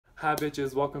Hi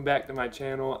bitches, welcome back to my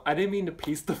channel. I didn't mean to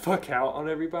piece the fuck out on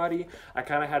everybody. I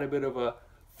kind of had a bit of a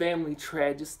family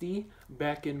tragedy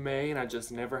back in May and I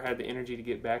just never had the energy to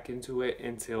get back into it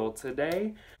until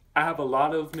today. I have a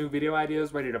lot of new video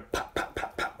ideas ready to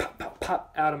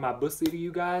pop out of my pussy to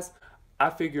you guys.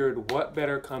 I figured what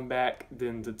better comeback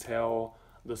than to tell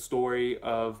the story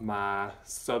of my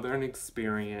southern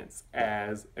experience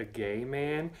as a gay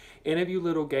man. Any of you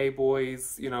little gay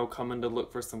boys, you know, coming to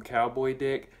look for some cowboy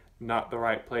dick, not the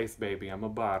right place, baby. I'm a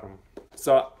bottom.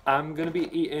 So I'm gonna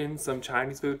be eating some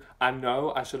Chinese food. I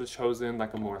know I should have chosen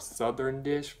like a more southern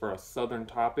dish for a southern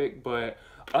topic, but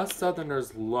us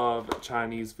southerners love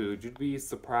Chinese food. You'd be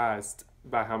surprised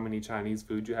by how many Chinese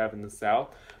food you have in the South,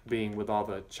 being with all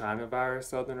the China virus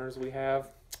southerners we have.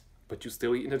 But you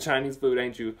still eating the Chinese food,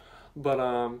 ain't you? But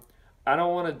I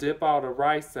don't want to dip all the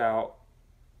rice out,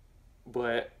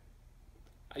 but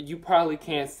you probably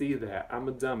can't see that. I'm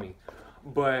a dummy.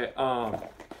 But I'm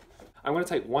going to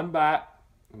take one bite,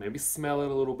 maybe smell it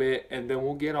a little bit, and then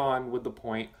we'll get on with the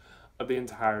point of the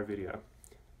entire video.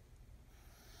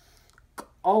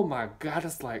 Oh my God,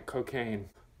 it's like cocaine.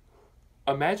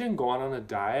 Imagine going on a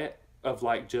diet of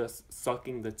like just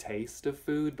sucking the taste of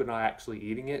food but not actually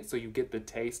eating it, so you get the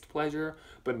taste pleasure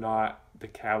but not the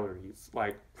calories.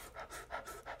 Like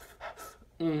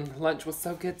lunch was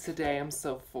so good today, I'm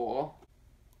so full.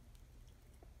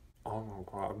 Oh my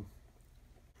God.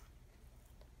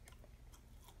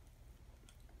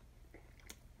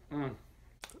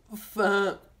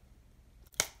 Fuck.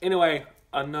 Anyway,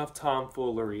 enough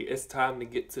tomfoolery. It's time to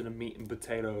get to the meat and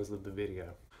potatoes of the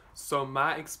video. So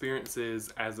my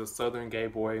experiences as a southern gay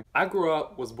boy, I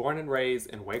was born and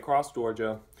raised in Waycross,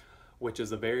 Georgia, which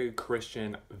is a very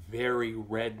Christian, very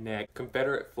redneck.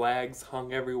 Confederate flags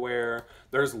hung everywhere.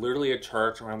 There's literally a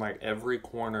church around like every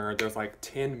corner. There's like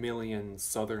 10 million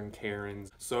Southern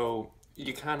Karens. So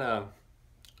you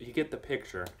get the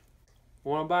picture.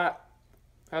 Want a bite?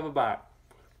 Have a bite.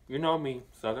 You know me,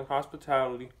 Southern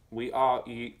hospitality. We all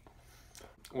eat.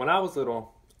 When I was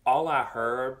little, all I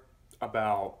heard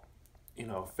about, you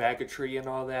know, faggotry and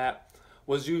all that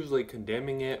was usually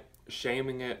condemning it,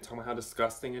 shaming it, talking about how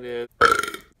disgusting it is.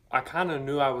 I kind of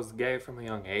knew I was gay from a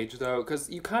young age though, because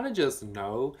you kind of just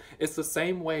know. It's the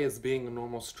same way as being a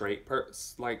normal straight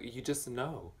person. Like, you just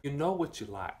know. You know what you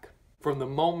like. From the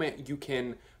moment you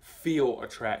can feel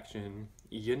attraction,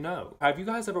 you know. Have you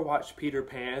guys ever watched Peter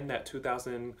Pan, that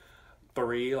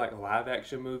 2003 like live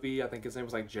action movie? I think his name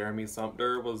was like Jeremy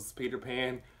Sumter was Peter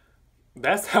Pan.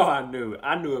 That's how I knew.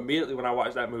 I knew immediately when I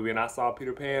watched that movie and I saw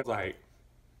Peter Pan. Like,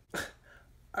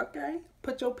 okay,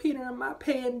 put your Peter in my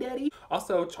pan, daddy.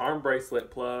 Also, charm bracelet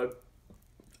plug.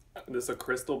 This is a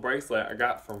crystal bracelet I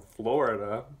got from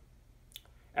Florida.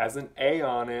 Has an A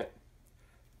on it.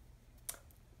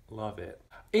 Love it.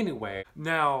 Anyway,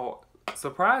 now,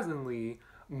 surprisingly,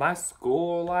 my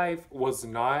school life was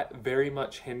not very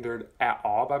much hindered at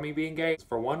all by me being gay.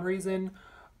 For one reason,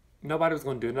 nobody was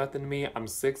going to do nothing to me. I'm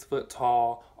 6 foot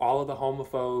tall. All of the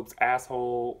homophobes,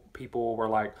 asshole people were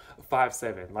like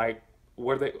 5'7". Like,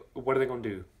 what are they going to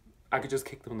do? I could just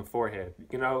kick them in the forehead,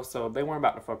 you know? So they weren't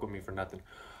about to fuck with me for nothing.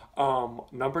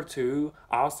 Number two,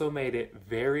 I also made it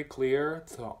very clear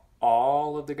to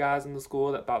all of the guys in the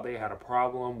school that thought they had a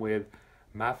problem with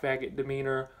my faggot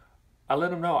demeanor. I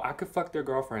let them know I could fuck their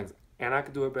girlfriends and I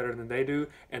could do it better than they do,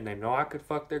 and they know I could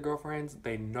fuck their girlfriends.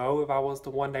 They know if I was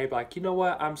to one day be like, you know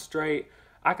what, I'm straight,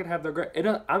 I could have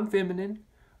their I'm feminine,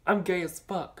 I'm gay as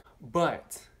fuck,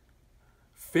 but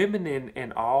feminine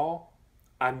and all,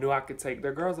 I knew I could take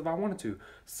their girls if I wanted to.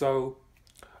 So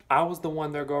I was the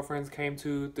one their girlfriends came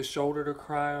to, the shoulder to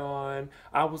cry on.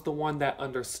 I was the one that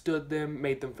understood them,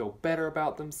 made them feel better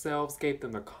about themselves, gave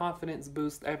them the confidence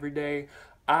boost every day.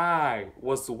 I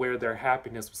was where their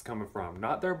happiness was coming from,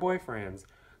 not their boyfriends.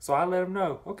 So I let them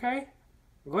know, okay,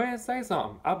 go ahead and say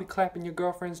something. I'll be clapping your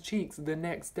girlfriend's cheeks the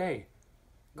next day.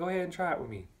 Go ahead and try it with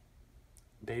me.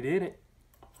 They did it.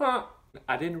 Huh.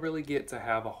 I didn't really get to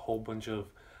have a whole bunch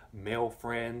of male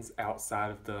friends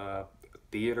outside of the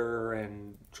theater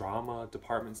and drama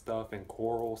department stuff and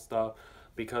choral stuff,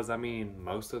 because I mean,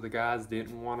 most of the guys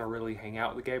didn't want to really hang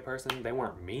out with a gay person. They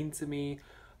weren't mean to me.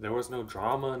 There was no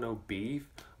drama, no beef,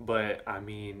 but I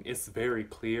mean, it's very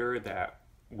clear that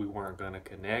we weren't gonna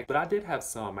connect. But I did have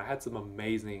some. I had some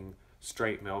amazing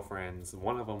straight male friends.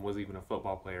 One of them was even a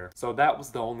football player. So that was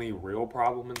the only real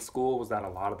problem in school, was that a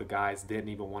lot of the guys didn't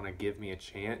even want to give me a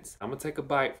chance. I'm gonna take a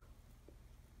bite.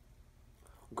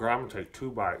 Girl, I'm gonna take 2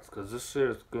 bites because this shit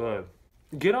is good.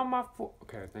 Get on my foot.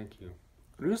 Okay, thank you.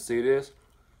 Do you see this?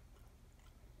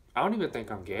 I don't even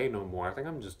think I'm gay no more. I think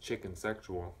I'm just chicken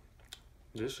sexual.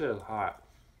 This shit is hot.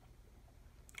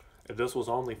 If this was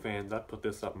OnlyFans, I'd put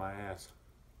this up my ass.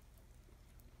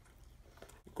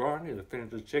 Girl, I need to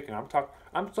finish this chicken.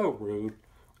 I'm so rude.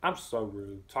 I'm so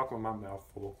rude. Talking with my mouth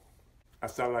full. I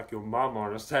sound like your mama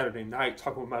on a Saturday night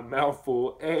talking with my mouth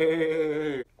full.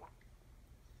 Hey.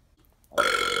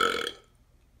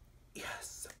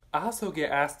 Yes. I also get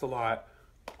asked a lot,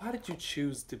 why did you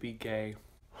choose to be gay?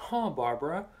 Huh,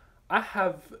 Barbara? I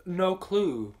have no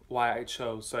clue why I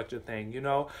chose such a thing, you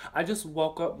know? I just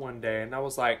woke up one day and I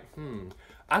was like,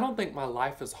 I don't think my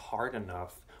life is hard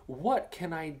enough. What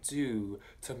can I do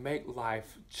to make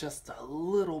life just a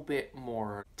little bit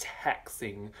more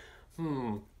taxing?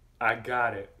 I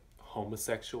got it.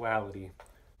 Homosexuality.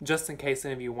 Just in case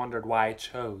any of you wondered why I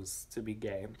chose to be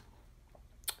gay.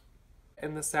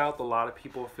 In the South, a lot of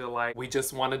people feel like we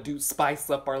just want to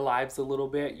spice up our lives a little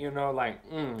bit, you know, like,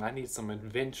 I need some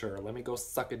adventure. Let me go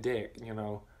suck a dick, you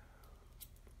know.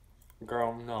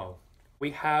 Girl, no.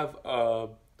 We have a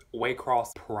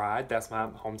Waycross Pride. That's my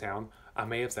hometown. I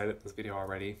may have said it in this video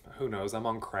already. Who knows? I'm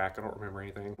on crack. I don't remember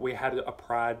anything. We had a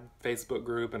Pride Facebook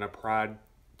group and a Pride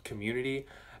community,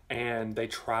 and they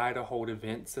try to hold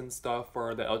events and stuff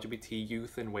for the LGBT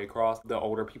youth in Waycross. The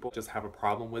older people just have a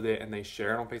problem with it and they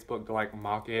share it on Facebook to like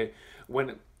mock it.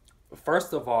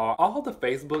 First of all the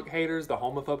Facebook haters, the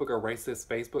homophobic or racist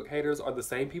Facebook haters, are the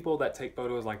same people that take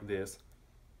photos like this.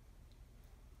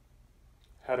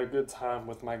 Had a good time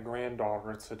with my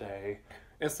granddaughter today.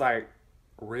 It's like,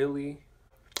 really?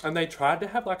 And they tried to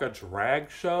have like a drag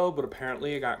show, but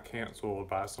apparently it got canceled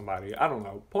by somebody. I don't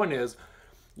know. Point is,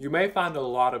 you may find a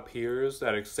lot of peers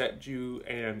that accept you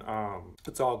and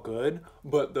it's all good,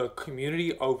 but the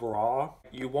community overall,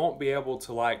 you won't be able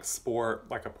to like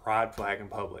sport like a pride flag in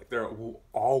public. There will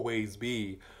always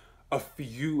be a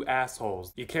few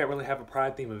assholes. You can't really have a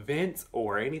pride theme event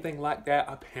or anything like that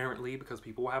apparently because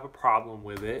people will have a problem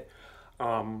with it.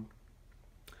 And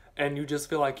you just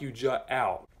feel like you jut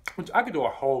out. Which I could do a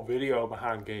whole video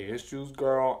behind gay issues,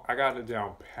 girl. I got it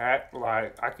down pat.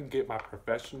 Like, I can get my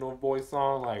professional voice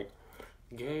on, like,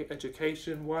 gay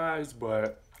education-wise,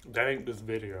 but that ain't this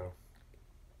video.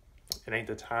 It ain't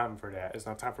the time for that. It's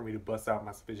not time for me to bust out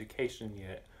my sophistication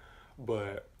yet.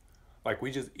 But, like,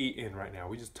 we just eating right now.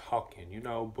 We just talking, you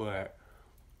know? But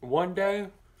one day,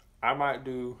 I might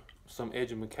do some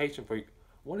education for you.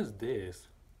 What is this?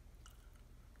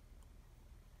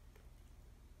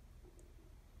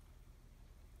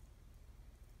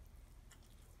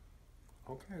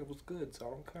 Okay, it was good, so I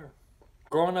don't care.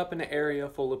 Growing up in an area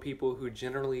full of people who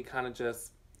generally kind of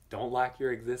just don't like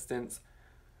your existence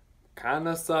kind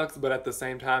of sucks, but at the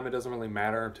same time, it doesn't really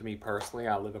matter to me personally.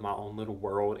 I live in my own little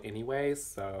world anyway,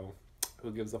 so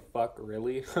who gives a fuck,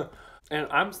 really? And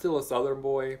I'm still a Southern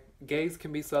boy. Gays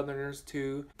can be Southerners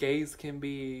too. Gays can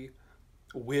be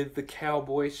with the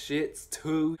cowboy shits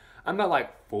too. I'm not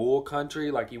like full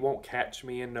country, like you won't catch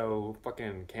me in no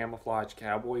fucking camouflage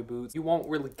cowboy boots. You won't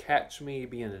really catch me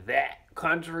being that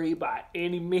country by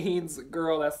any means,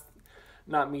 girl. That's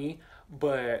not me.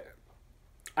 But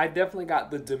I definitely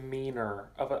got the demeanor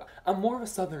of I'm more of a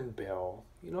Southern belle.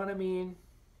 You know what I mean?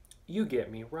 You get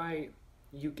me, right?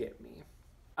 You get me.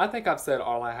 I think I've said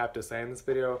all I have to say in this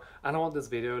video. I don't want this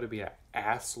video to be an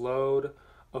ass load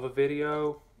of a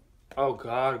video. Oh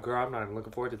God, girl, I'm not even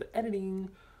looking forward to the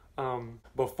editing.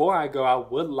 Before I go, I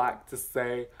would like to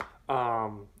say,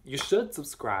 you should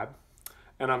subscribe.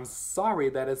 And I'm sorry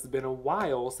that it's been a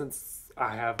while since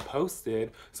I have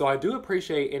posted. So I do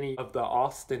appreciate any of the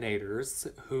Austinators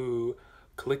who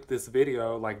clicked this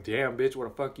video like, damn, bitch, where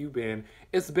the fuck you been?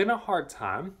 It's been a hard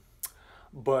time,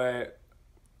 but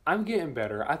I'm getting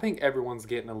better. I think everyone's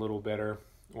getting a little better.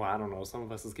 Well, I don't know. Some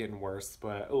of us is getting worse,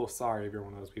 but oh, sorry if you're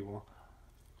one of those people.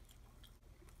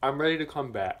 I'm ready to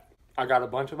come back. I got a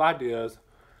bunch of ideas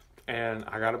and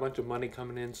I got a bunch of money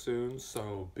coming in soon.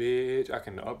 So, bitch, I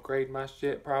can upgrade my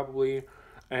shit probably.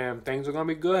 And things are going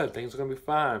to be good. Things are going to be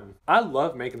fine. I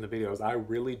love making the videos. I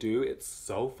really do. It's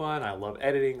so fun. I love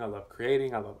editing. I love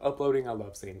creating. I love uploading. I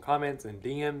love seeing comments and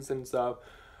DMs and stuff.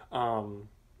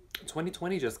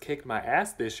 2020 just kicked my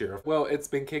ass this year. Well, it's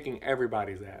been kicking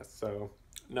everybody's ass. So,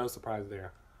 no surprise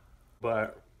there.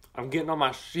 But I'm getting on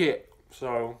my shit.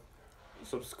 So,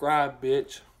 subscribe,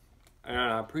 bitch. And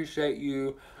I appreciate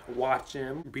you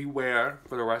watching. Beware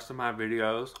for the rest of my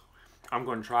videos. I'm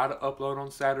going to try to upload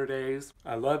on Saturdays.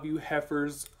 I love you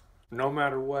heifers, no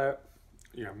matter what.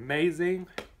 You're amazing,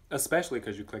 especially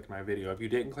because you clicked my video. If you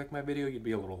didn't click my video, you'd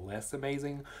be a little less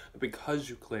amazing. But because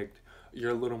you clicked,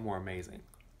 you're a little more amazing.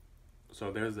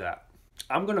 So there's that.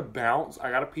 I'm going to bounce. I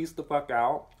got to piece the fuck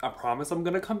out. I promise I'm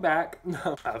going to come back.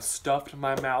 I've stuffed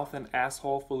my mouth and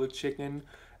asshole full of chicken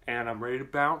and I'm ready to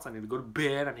bounce. I need to go to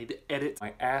bed. I need to edit.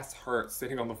 My ass hurts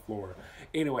sitting on the floor.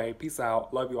 Anyway, peace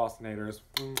out. Love you, Austinators.